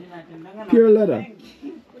cheap, man. Pure leather.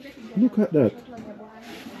 Look at that.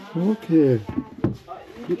 Okay.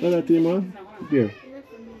 Look at that thing, man. Here.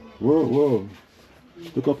 Whoa, whoa.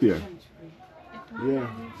 Look up here. Yeah.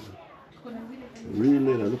 Real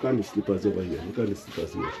leather. Look at the slippers over here. Look at the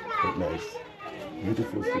slippers here. That's nice.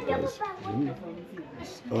 Beautiful slippers.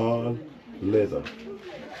 It's all leather.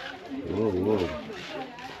 Whoa, whoa.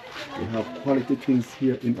 We have quality things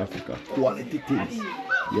here in Africa. Quality things.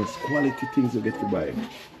 Yes, quality things you get to buy.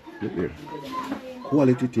 Look here.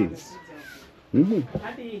 Quality things.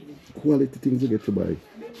 Quality things you get to buy.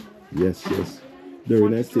 Yes, yes. Very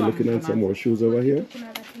nice. Still looking at some more shoes over here.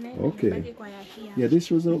 Okay. Yeah, these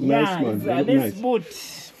shoes are nice, man. They look this nice. boot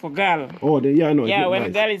for girl. Oh, yeah, no. Yeah, when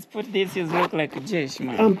nice. girl is put this, you look like a Jesh,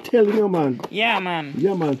 man. I'm telling you, man. Yeah, man.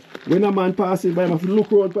 Yeah, man. When a man passing by, I have to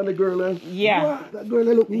look around for the girl. And, Yeah. wow, that girl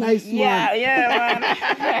they look nice, Yeah, man. yeah,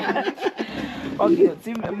 man. Okay,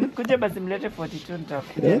 kuja basi mlete 42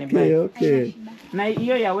 nitakuja Okay, okay. na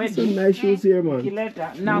hiyo ya Some wedding nice shoes here, man.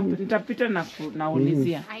 kileta na nitapita na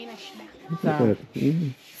naulizia. Look at that.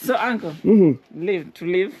 So uncle,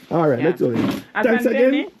 live. All right, Yeah. let's go. Thanks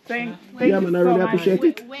again. Thank Yeah, you man, I so really much. appreciate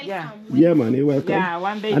it. Yeah. Yeah, man, you're welcome. Yeah,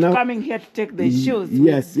 one day And you're I- coming here to take the shoes.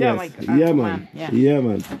 Yes, with yes. Jamaica, Yeah, Uncle man. Yeah. Yeah,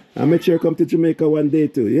 man. I'll make sure you come to Jamaica one day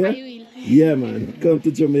too, yeah? I will. Yeah, man. Come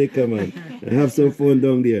to Jamaica, man. And have some fun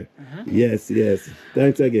down there. Yes, yes.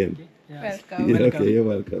 Thanks again. Welcome. Yeah, okay, you're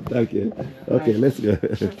welcome. Thank you. Okay, let's go.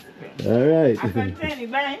 All right. Asanteni,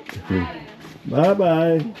 bye.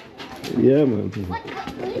 Bye-bye. Yeah, man.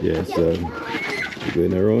 Yes,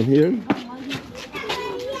 going around here.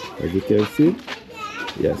 As you can see.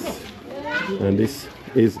 Yes. And this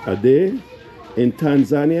is a day in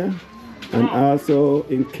Tanzania and also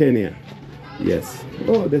in Kenya. Yes.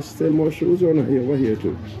 Oh, there's still more shoes over here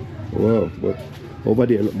too. Wow, but over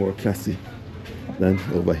there look more classy than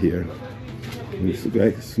over here. This is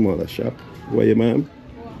like a smaller shop. Where you, ma'am?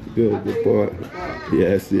 Good, good boy.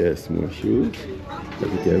 Yes, yes, more shoes.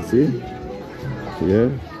 As you can see. Yeah.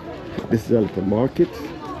 This is a little market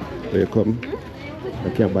where you come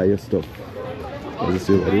and can buy your stuff. As you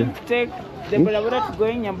see over here. Take the Bulaburat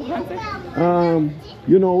going Nyambuhanse.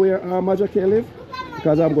 You know where Majake live?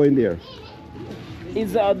 Because I'm going there.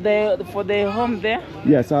 Is for the home there?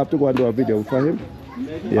 Yes, I have to go and do a video for him.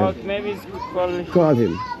 Yeah. Or maybe it's called. Call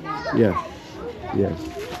him. Yeah. Yes.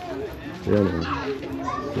 Yeah, man.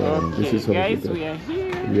 So, this is how guys, it we are here.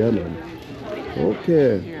 Yeah, man.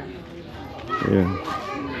 Okay. Yeah.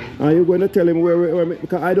 Are you going to tell him where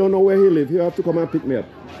because I don't know where he lives. You have to come and pick me up.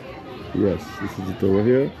 Yes, this is it over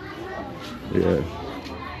here. Yeah.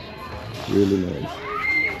 Really nice.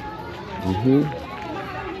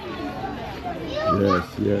 Yes,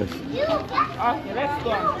 yes. Okay, let's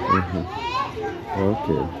go.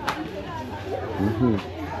 Okay.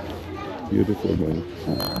 Beautiful, man.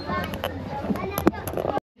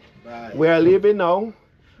 We are leaving now.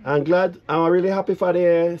 I'm glad. I'm really happy for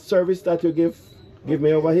the service that you give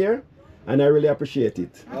me over here, and I really appreciate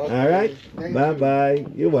it. Okay. All right. Thank Bye you. bye.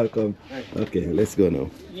 You're welcome. Okay, let's go now.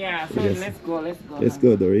 Yeah, so Yes. let's go. Let's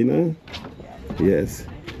go, Dorina. Yes.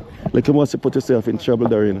 Look, you must put yourself in trouble,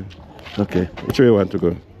 Dorina. Okay. Which way you want to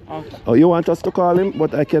go? Okay. Oh, you want us to call him,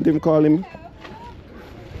 but I can't even call him.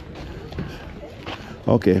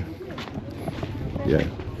 Okay. Yeah.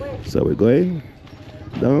 So we're going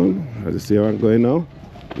down. As you see where I'm going now.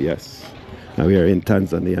 Yes. And we are in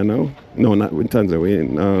Tanzania now. No, not in Tanzania. We're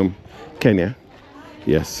in Kenya.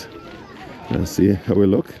 Yes. And see how we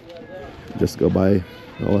look. Just go buy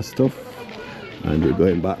our stuff, and we're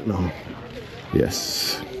going back now.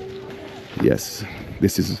 Yes. Yes.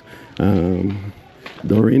 This is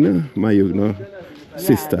Dorina, my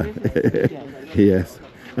sister. Yes.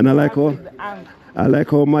 And I like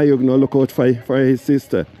how my look out for his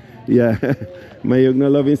sister. Yeah. My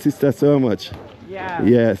love his sister so much. Yeah.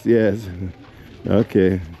 Yes, yes.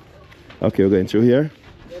 Okay. Okay, we're going through here.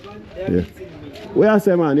 Yeah. Where I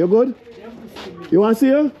say, man? You good? You want to see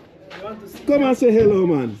her? Come and say hello,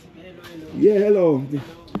 man. Yeah, hello.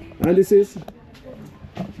 And this is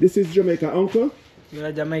Jamaica, uncle? You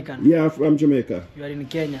are Jamaican. Yeah, from Jamaica. You are in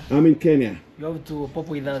Kenya. I'm in Kenya. You have to pop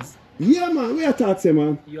with us. Yeah, man. Where you talk, say,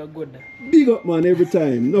 man? You are good. Big up, man, every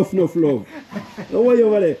time. Enough love. How are you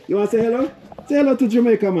over there? You want to say hello? Say hello to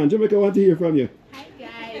Jamaica, man. Jamaica want to hear from you. Hi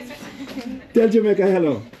guys. Tell Jamaica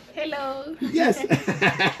hello. Hello. Yes.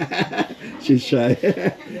 She's shy.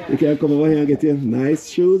 You can come over here and get your nice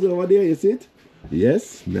shoes over there, you see it?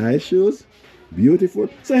 Yes, nice shoes. Beautiful.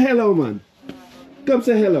 Say hello, man. Come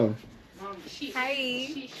say hello.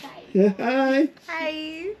 Hi. Yeah, hi.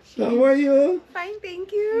 Hi. How are you? Fine,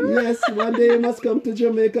 thank you. Yes, one day you must come to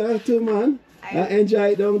Jamaica too, man. Enjoy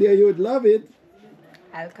it down there. You would love it.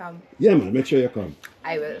 I'll come. Yeah, man. Make sure you come.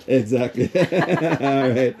 I will. Exactly. All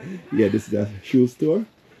right. Yeah, this is a shoe store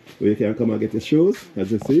where you can come and get your shoes,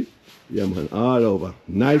 as you see. Yeah, man. All over.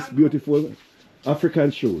 Nice, beautiful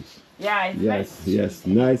African shoes. Yeah, it's Yes, nice. yes.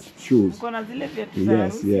 Nice shoes. Kuna zile vya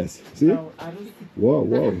Yes, harusi. yes. See? Harusi. Wow,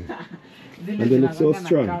 wow. Zile And they look so zinakuanga na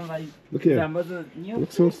strong. kamba Look here. ambazo nyeupe.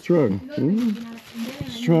 Look so strong.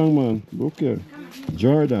 Strong, man. Look here.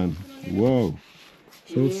 Jordan. Wow.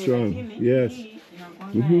 So strong. Yes.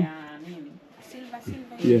 Mhm.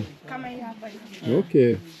 Yeah.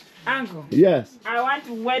 Okay. Uncle, Yes. I want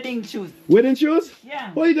wedding shoes. Wedding shoes?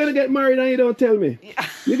 Yeah. Oh, you gonna get married and you don't tell me?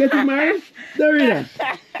 You getting married? Dorina?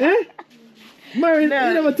 Eh? Married? You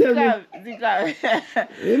never tell me.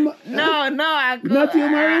 No, Uncle. Not you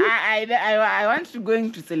married? I want to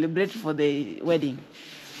going to celebrate for the wedding.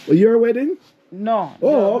 Your wedding? No,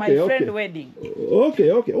 Oh, my okay, friend okay. wedding.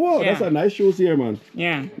 Okay, okay. Wow, Yeah. that's a nice shoes here, man.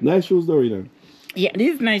 Yeah. Nice shoes, Dorina. Yeah,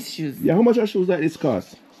 these nice shoes. Yeah, how much are shoes like this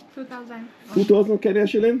cost? 2,000. 2,000 Kenyan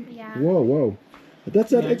shilling? Yeah. Wow, wow.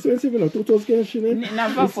 That's not expensive, you know. 2,000 Kenyan shilling?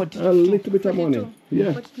 Number It's 42. a little bit of money.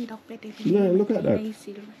 Yeah. No, look at that.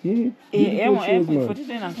 Mhm. Beautiful shoes,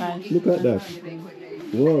 man. Look at that.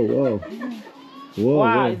 Wow, wow. Wow, Wow,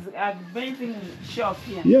 wow. it's an amazing shop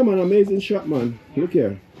here. Yeah, man, amazing shop, man. Look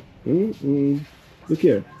here. Look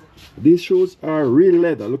here. These shoes are real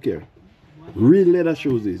leather. Look here. Real leather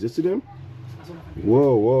shoes, these. You see them?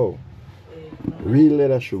 Whoa, whoa. Real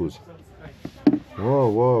leather shoes. Whoa,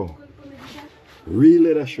 whoa. Real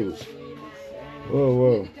leather shoes. Whoa,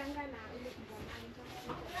 whoa.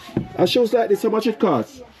 A shoes like this, how much it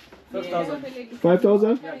costs? 5,000.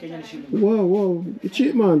 5,000? Yeah, Kenyan shilling. Wow, wow. It's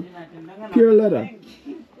cheap, man. Pure leather.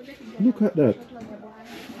 Look at that.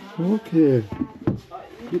 Okay.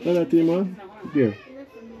 Look at that thing, man. Here.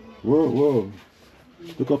 Whoa, whoa.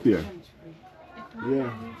 Look up here.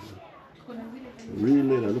 Yeah. Real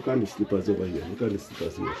leather. Look at the slippers over here. Look at the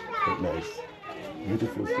slippers here. Look nice.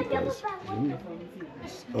 Beautiful slippers.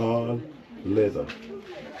 It's all leather.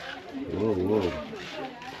 Whoa, whoa.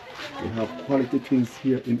 We have quality things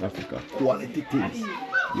here in Africa. Quality things.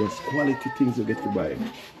 Yes, quality things you get to buy.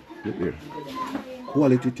 Look here.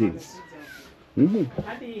 Quality things.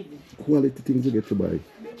 Quality things you get to buy.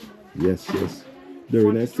 Yes, yes.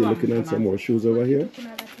 Very nice. Still looking at some more shoes over here.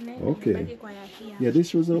 Okay. Yeah, these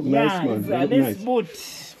shoes look nice, man. They look this nice. boot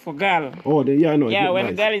for girl. Oh, yeah, I know. it Yeah, look when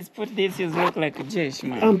nice. girl is put this, you look like a Jesh,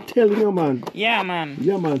 man. I'm telling you, man. Yeah, man.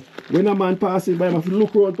 Yeah, man. When a man passing by, I have to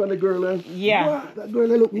look around for the girl. And, Yeah. wow, that girl,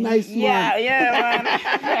 they look nice, Yeah, man.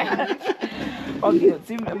 yeah, man. Okay,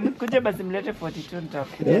 kuja basi mlete 42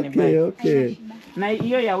 nitakuja Okay, nibuy. okay. Na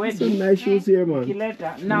hiyo ya Some wedding nice shoes here, man.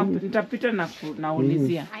 kileta na nitapita na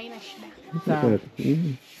naulizia. Look at that.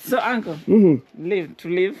 So uncle,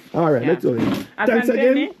 leave. All right, Yeah. let's go. Thanks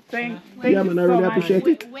again. Thank Yeah, man, I really appreciate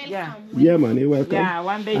it. Yeah. Yeah, man, you're welcome. Yeah,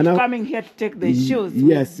 one day And I- coming here to take the shoes.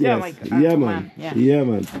 Yes, with yes. Jamaica. Yeah, Uncle man. Yeah. Yeah,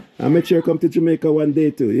 man. And make sure you come to Jamaica one day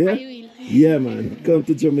too, yeah? Yeah, man. Come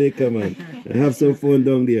to Jamaica, man. And have some fun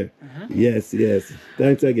down there. Yes, yes.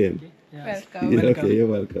 Thanks again. Welcome. Yeah, okay, you're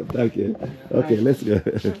welcome. Thank you. Okay, let's go.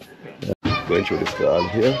 Going through the stall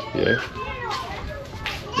here, yeah.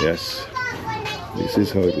 Yes. This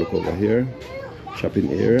is how it look over here.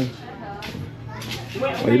 Shopping area.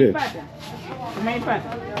 How you doing?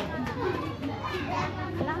 Umeipata?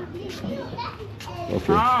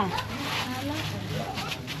 Okay. Oh.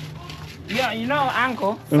 Yeah, you know,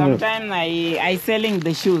 uncle, sometimes I selling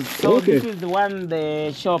the shoes. So Okay. this is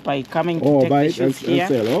the shop I coming to Oh, take buy the it and shoes here.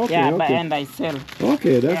 sell. Okay, yeah, okay. and I sell.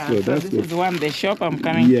 Okay, that's Yeah, good. so That's this good. is the shop I'm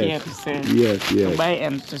coming Yes. here to sell. Yes, To yes. buy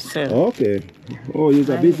and to sell. Okay. Oh,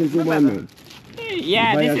 you're a businesswoman, man.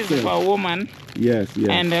 Yeah, buy this and is sell. for a woman. Yes, yes.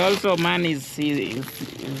 And also man is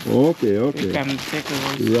Okay, you okay. can take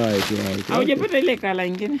away. Right, right. Okay. Haujapata ile kala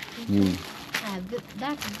ingine?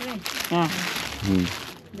 That's gray. Yeah.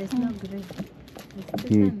 There's no gray. It's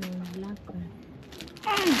this one and black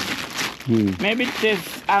one. Maybe it says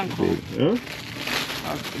uncle. Huh?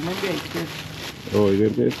 Okay, maybe it says. Oh, you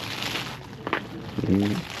get this?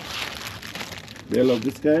 They love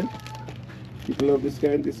this kind? People love this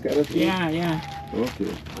kind of thing? Yeah, yeah.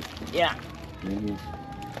 Okay. Yeah.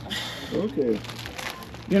 Okay.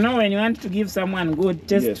 You know, when you want to give someone good,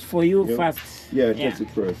 test Yes. for you Yeah. first. Yeah, test it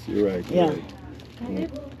first. You're right. You're Yeah. right.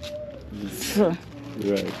 So,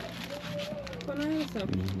 You're right.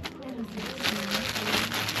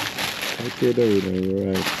 Okay, Dorina, you're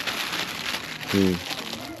right.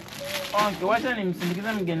 Okay, wacha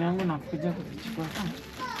nimsindikize mgeni wangu na kuja kuvichukua.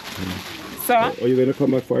 So, Are you gonna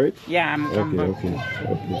come back for it? yeah, I'm coming back. Okay.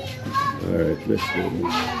 All right, let's go.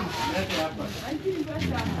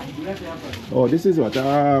 Oh, this is what?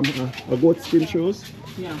 A goat skin shoes?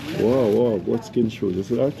 Yeah. Wow, goat skin shoes. Is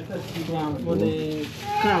that? Yeah, for the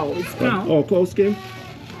cow. It's cow. Oh, cow skin?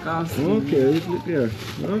 Cow skin. Okay, let's look here.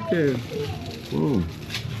 Okay. Oh.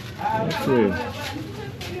 Okay.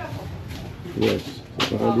 Yes.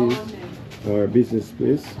 So all these are business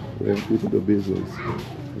place where people do business.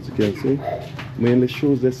 As you can see, mainly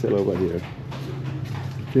shoes they sell over here.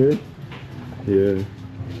 Okay. Yeah.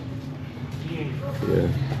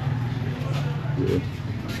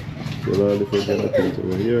 So all different kind of things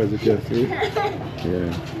over here, as you can see.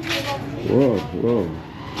 Yeah. Whoa.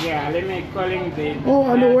 Yeah, let me calling the... Oh,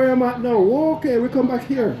 I know where I'm at now. Okay, we come back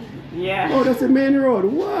here. Yeah. Oh, that's the main road.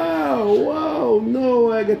 Wow.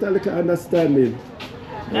 No, I get a little understanding.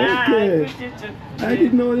 Okay. I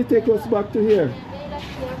didn't know they take us back to here.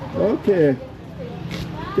 Okay.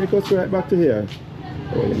 Take us right back to here.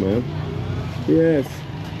 Oh, man. Yes.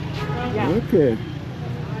 Okay.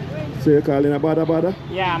 So you're calling a bada?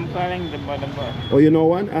 Yeah, I'm calling the bada. Oh, you know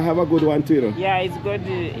one? I have a good one too, you know. Yeah, it's good.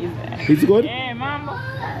 It's good? Hey, mambo.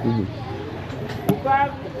 Mm-hmm.